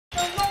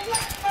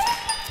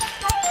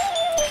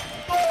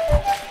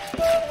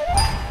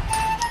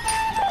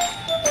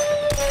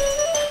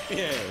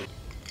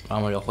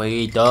Vamos los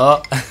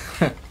jueguitos.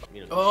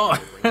 Oh,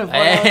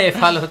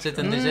 Fallout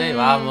 76,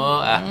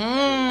 vamos.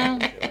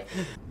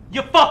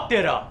 You fucked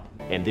it up.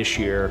 And this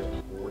year,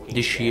 and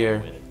this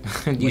year.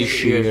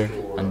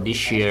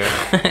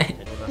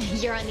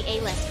 You're on the A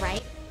list,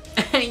 right?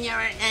 You're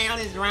on the A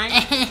list, right?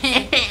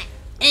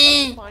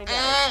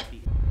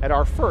 at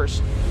our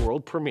first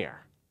world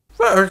premiere.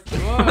 First.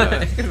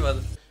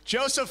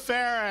 Joseph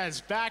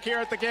Ferris back here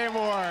at the Game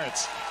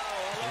Awards.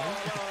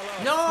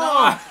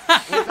 No!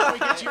 We thought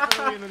we'd get you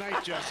early in the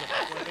night, Joseph.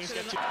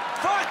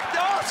 Fuck the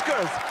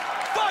Oscars!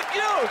 Fuck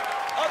you!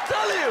 I'll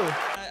tell you!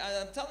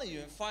 I'm telling you,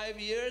 in 5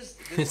 years,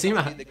 this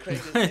Encima. will be the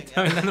craziest thing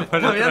Está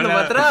ever. mirando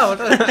para atrás,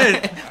 boludo.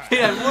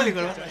 Mira el público.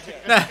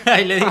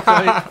 Ahí le dijo.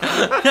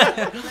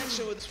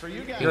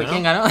 Digo,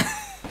 ¿quién ganó?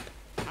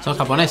 Son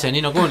japoneses,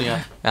 Nino Kuni.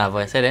 Ah,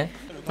 puede ser, ¿eh?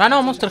 Ah,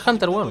 no, Monster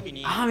Hunter World.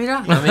 Ah,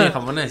 mirá. También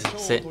japoneses.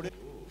 Sí.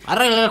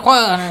 Arregla el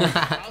juego.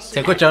 Se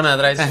escucha una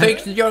atrás.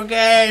 Fix your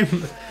game.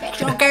 Fix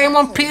your game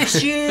on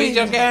PC. Fix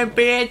your game,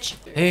 bitch.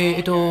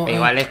 Esto.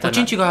 Igual esto.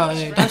 Chinchica,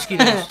 Dansky.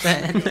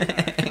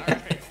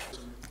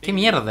 ¿Qué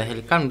mierda es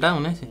el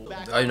countdown ese?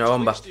 Hay una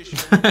bomba.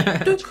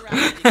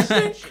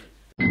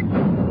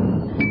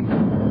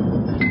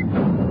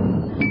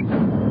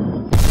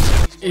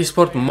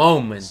 eSport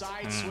Moment.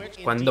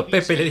 Cuando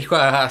Pepe le dijo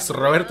a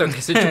Roberto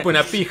que se chupa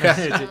una pija.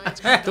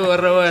 Estuvo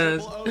re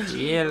bueno.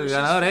 Y el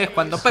ganador es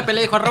cuando Pepe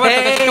le dijo a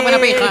Roberto que se chupa una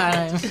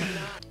pija.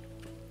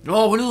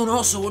 No, boludo, un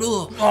oso,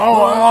 boludo.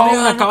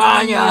 Mira la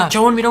cabaña.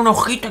 Chabón, mira una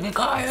hojita que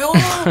cae.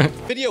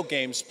 Video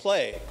games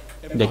play.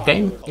 The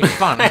game is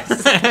fun.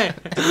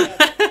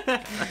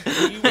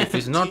 If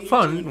it's not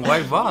fun,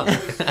 why bother?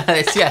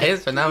 Decía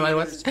eso, nada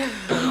más.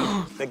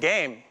 The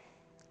game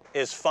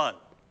is fun.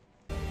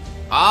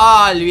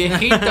 Ah, el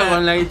viejito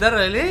con la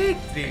guitarra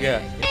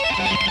eléctrica.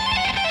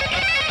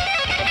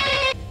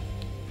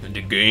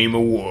 The Game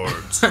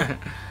Awards.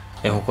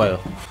 Es un juego.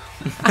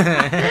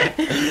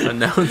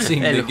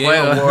 Announcing the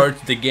Game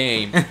Awards, the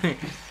game.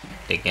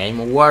 The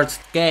Game Awards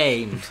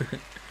game.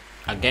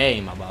 A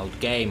game about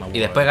Game Awards. Y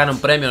después gana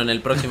un premio en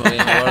el próximo Game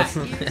Awards.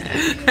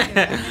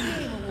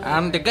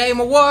 And the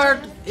Game Award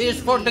is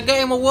for the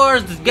Game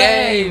Awards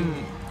Game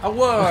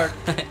Award.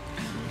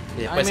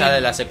 Y después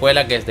sale la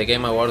secuela que es The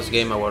Game Awards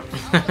Game Award.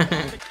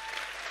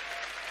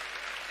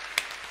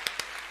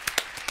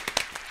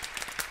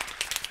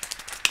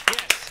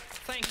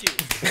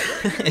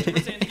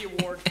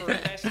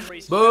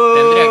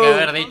 Tendría que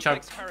haber dicho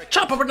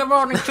Top of the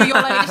morning to you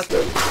ladies. Top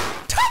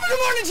of the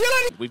morning to you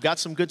ladies. We've got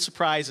some good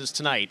surprises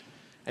tonight,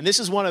 and this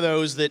is one of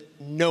those that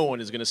no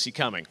one is going to see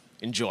coming.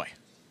 Enjoy.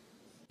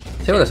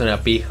 Seguro es una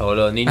pija,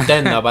 boludo.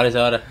 Nintendo aparece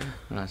ahora.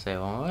 No sé,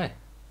 vamos a ver.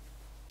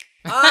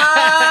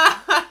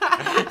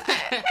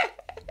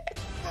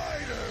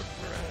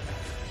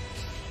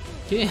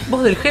 ¿Qué?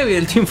 Vos del heavy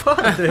del Team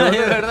Fortress,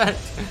 es verdad.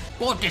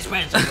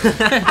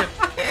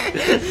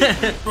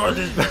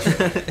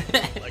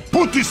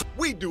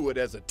 We do it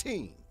as a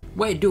team.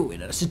 We do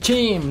it as a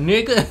team,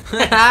 nigga.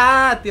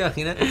 Ah, te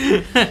imaginas.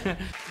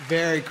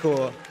 Very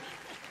cool.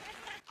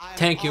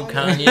 Thank you,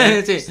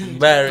 Kanye. Sí.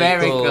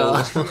 Very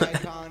cool.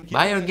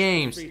 Buy your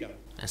games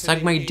and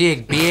suck my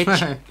dick,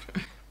 bitch.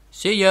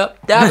 See ya.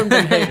 Down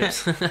the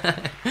haters.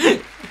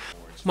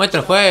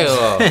 Muestra el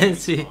juego.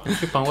 Sí.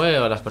 Chupan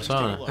huevo a las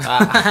personas. No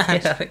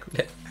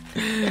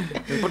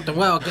importa un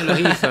huevo que lo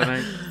hizo, ¿no?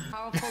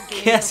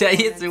 ¿Qué hace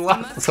ahí ese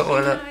guapo,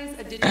 boludo?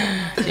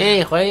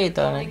 Sí,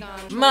 jueguito, ¿no?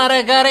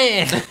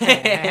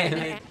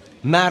 Margarete.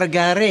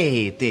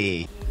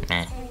 Margarete.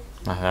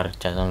 Más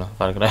garchas son los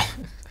Far Cry.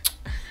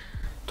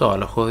 Todos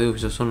los juegos de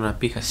Ubisoft son una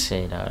pija.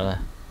 Sí, la verdad.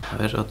 A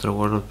ver, otro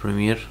World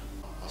Premiere.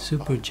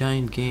 Super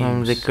Giant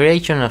Games. The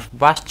Creation of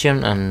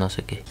Bastion and no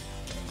sé qué.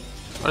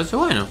 Parece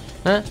bueno.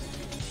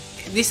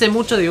 Dice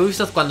mucho de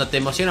Ubisoft cuando te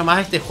emociona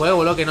más este juego,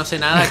 boludo, que no sé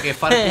nada que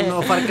Far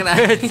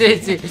Cry. Sí,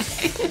 sí.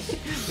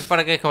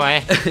 Para que es como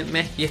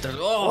y esto.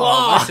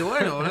 ¡Oh! Parece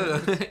bueno,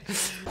 boludo.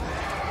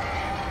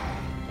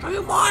 ¡Está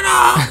bien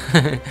bueno!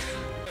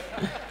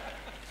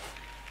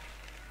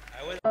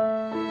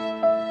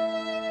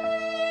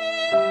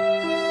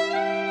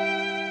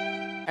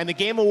 And the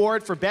Game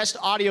Award for Best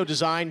Audio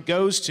Design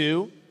goes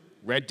to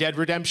Red Dead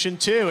Redemption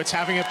 2. It's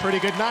having a pretty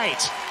good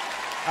night.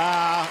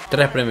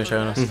 3 premios ya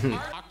ganó.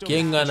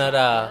 ¿Quién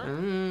ganará?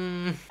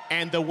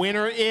 And the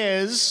winner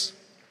is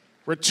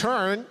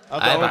Return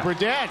of the Obra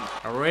Dinn.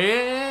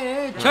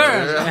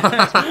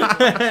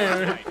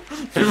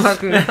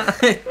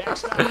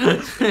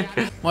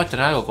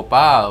 Muestren algo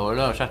copado,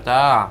 boludo, ya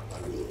está.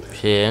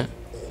 Sí.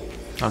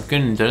 ¿A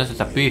quién le interesa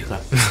esta pija?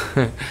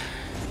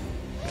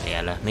 ¿Y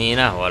a las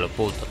minas o a los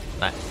putos?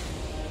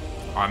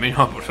 A mí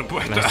no, por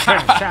supuesto.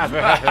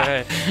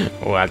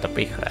 Alta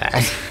pija.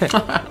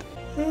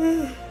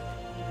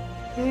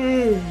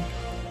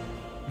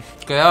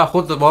 Quedaba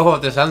justo vos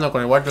bostezando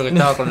con el guacho que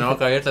estaba con la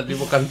boca abierta,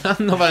 tipo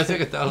cantando, parecía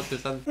que estaba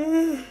bostezando.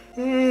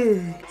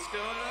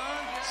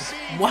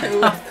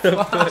 What the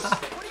fuck?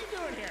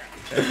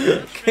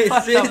 ¿Qué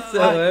es eso,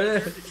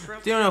 boludo?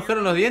 Tiene un agujero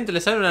en los dientes,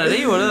 le sale una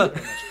nariz, boludo.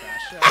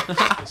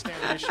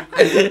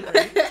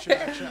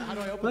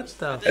 What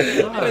the fuck?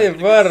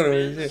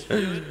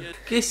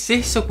 ¿Qué es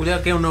eso,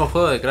 culiao? ¿Qué es un nuevo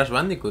juego de Crash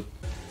Bandicoot?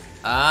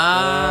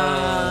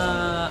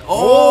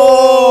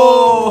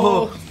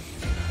 ¡Oh!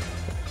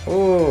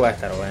 Va a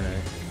estar bueno.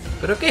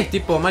 ¿Pero qué es?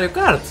 ¿Tipo Mario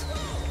Kart?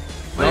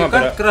 Mario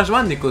Kart Crash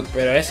Bandicoot.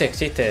 Pero ese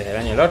existe desde el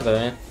año del orto,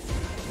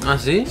 ¿Ah,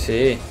 sí?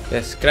 Sí,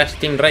 es Crash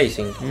Team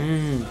Racing.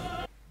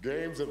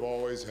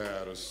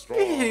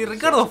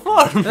 Ricardo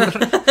Ford.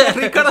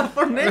 Ricardo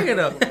Ford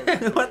negro.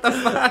 What the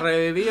fuck?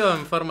 Revivió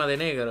en forma de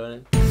negro.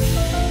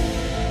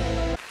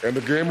 And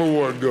the Game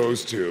Award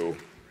goes to...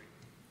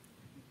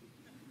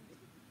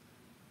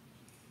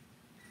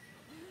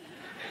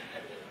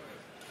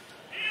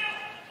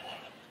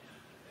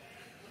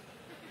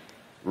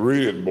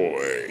 Red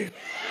Boy.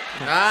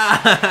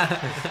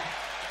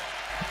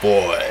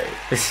 Boy.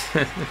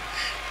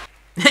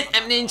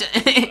 I'm Ninja.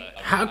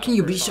 How can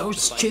you be so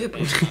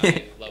stupid?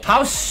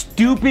 How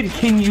stupid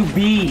can you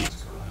be?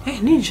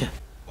 Ninja.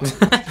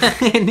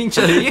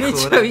 Ninja viejo.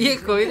 Ninja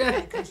viejo,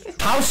 mira.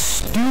 How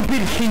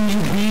stupid can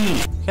you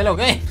be? Hello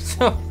Games.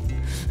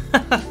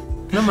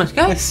 ¿No más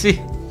que?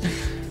 Sí.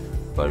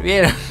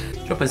 Volvieron.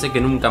 Yo pensé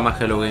que nunca más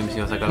Hello Games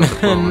iba a sacar otro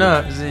juego.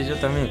 No, sí, yo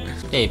también.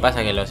 Sí,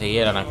 pasa que lo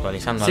siguieron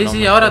actualizando. Sí,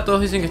 sí, ahora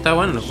todos dicen que está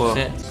bueno el juego.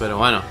 Sí. Pero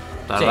bueno,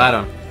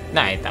 tardaron.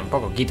 Nah, y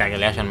tampoco quita que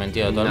le hayan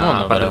mentido a todo el No,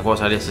 mundo. aparte Pero... el juego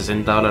salía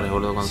 $60,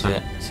 boludo, cuando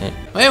salió. Sí.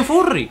 ¡Es un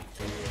furry!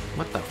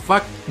 What the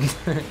fuck?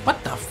 What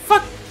the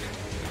fuck?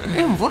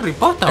 Es un furry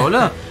posta,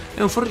 boludo.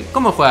 Es un furry.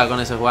 ¿Cómo juega con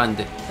esos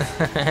guantes?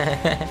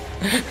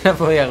 No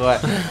podía jugar.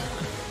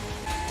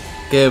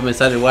 Que me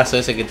sale el guaso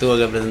ese que tuvo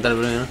que presentar el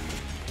premio, ¿no?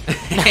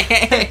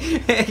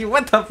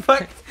 What the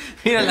fuck?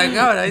 Mira la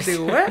cámara, ¿viste?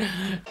 ¿What?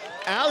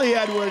 Ali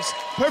Edwards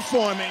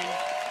performing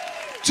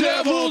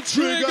Devil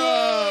Trigger.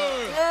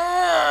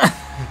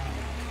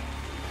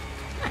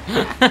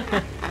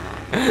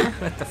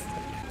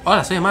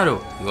 Hola, soy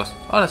Maru. Y vos.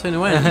 Hola, soy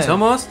Noel. Y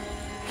somos.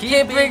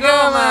 ¡Hippie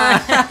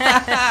Goma!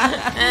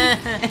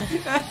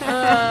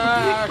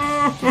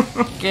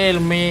 Kill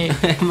me.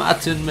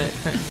 Mátenme.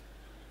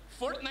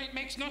 Fortnite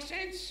makes no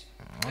sense.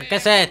 ¿Qué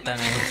es esto?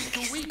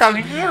 Esta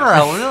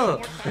mierda,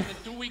 boludo.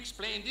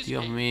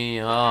 Dios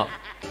mío.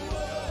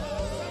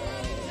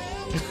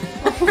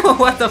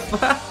 What the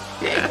fuck?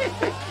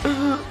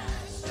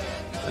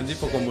 Un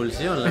tipo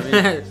convulsión, la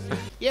mía.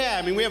 Yeah,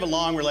 I mean, we have a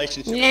long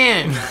relationship.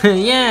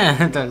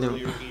 Yeah.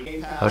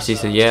 A ver si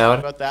se llega ahora.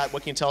 About that,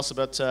 what can you tell us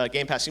about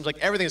Game Pass? Seems like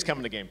everything's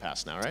coming to Game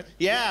Pass now, right?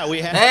 Yeah,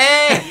 we have.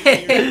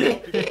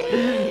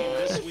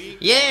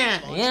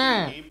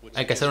 Yeah.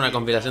 Hay que hacer una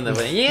compilación de.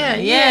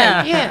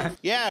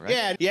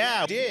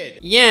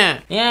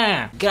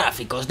 Yeah.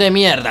 Gráficos de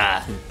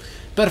mierda.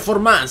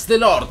 Performance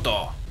del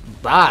orto.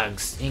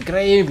 Bugs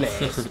increíbles.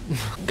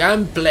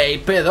 Gameplay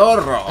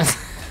pedorro.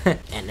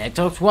 En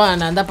Xbox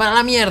One anda para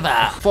la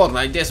mierda.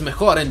 Fortnite es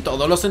mejor en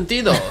todos los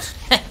sentidos.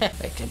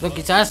 Excepto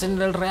quizás en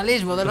el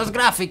realismo de los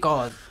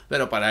gráficos.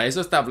 Pero para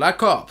eso está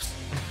Black Ops.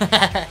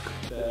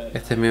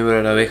 Este es miembro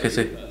de la BGC.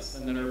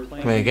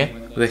 ¿De qué?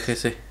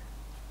 BGC.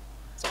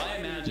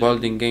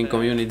 Bolding Game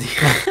Community.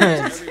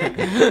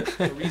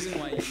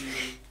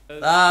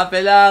 Ah,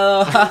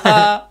 pelado.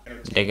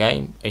 The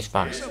game is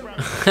fun.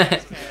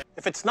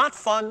 If it's not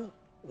fun,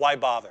 why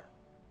bother?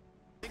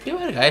 Qué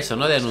verga eso,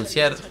 ¿no? De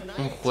anunciar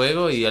un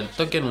juego y al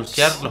toque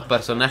anunciar los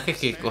personajes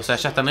que, o sea,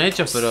 ya están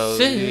hechos, pero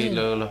Sí.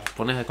 los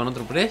pones con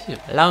otro precio.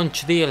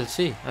 Launch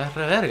DLC. Es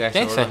re verga eso,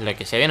 Eso boludo. es lo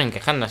que se vienen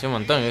quejando hace un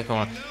montón. Es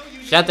como,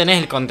 ya tenés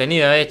el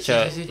contenido hecho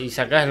y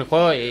sacás el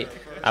juego y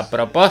a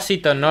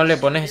propósito no le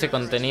pones ese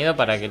contenido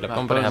para que lo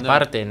compres por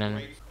aparte. No.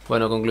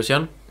 Bueno,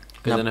 conclusión.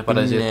 ¿Qué tenés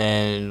para decir?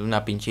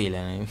 Una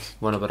pinchila.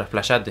 Bueno, pero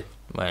explayate.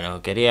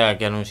 Bueno, quería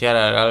que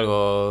anunciara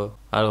algo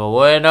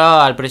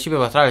bueno. Al principio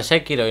mostraba el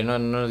Sekiro y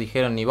no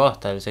dijeron ni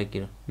bosta del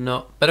Sekiro.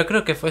 No, pero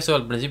creo que fue eso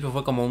al principio,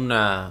 fue como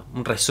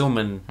un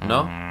resumen,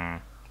 ¿no?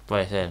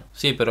 Puede ser.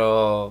 Sí,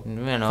 pero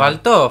Bueno.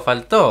 faltó,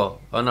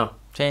 ¿o no?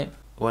 Sí.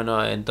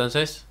 Bueno,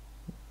 entonces...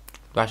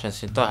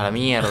 Váyanse todas a la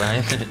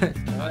mierda.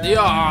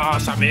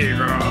 Adiós,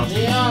 amigos.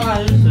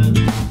 Adiós.